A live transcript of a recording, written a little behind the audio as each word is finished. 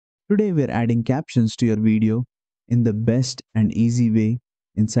Today we're adding captions to your video in the best and easy way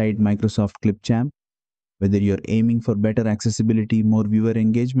inside Microsoft Clipchamp. Whether you're aiming for better accessibility, more viewer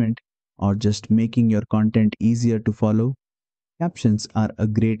engagement, or just making your content easier to follow, captions are a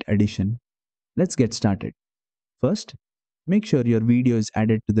great addition. Let's get started. First, make sure your video is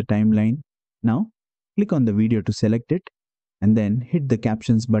added to the timeline. Now, click on the video to select it, and then hit the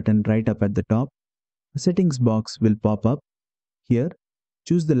captions button right up at the top. A settings box will pop up. Here,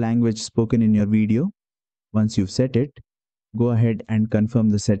 choose the language spoken in your video. Once you've set it, go ahead and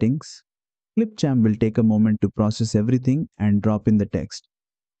confirm the settings. Clipchamp will take a moment to process everything and drop in the text.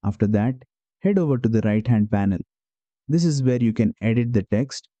 After that, head over to the right-hand panel. This is where you can edit the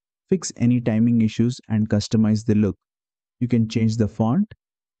text, fix any timing issues, and customize the look. You can change the font,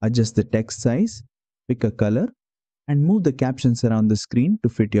 adjust the text size, pick a color, and move the captions around the screen to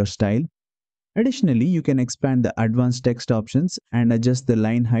fit your style. Additionally, you can expand the advanced text options and adjust the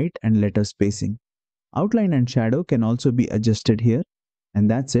line height and letter spacing. Outline and shadow can also be adjusted here. And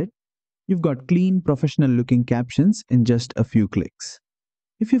that's it. You've got clean, professional-looking captions in just a few clicks.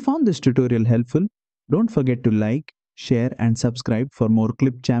 If you found this tutorial helpful, don't forget to like, share, and subscribe for more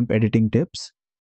Clipchamp editing tips.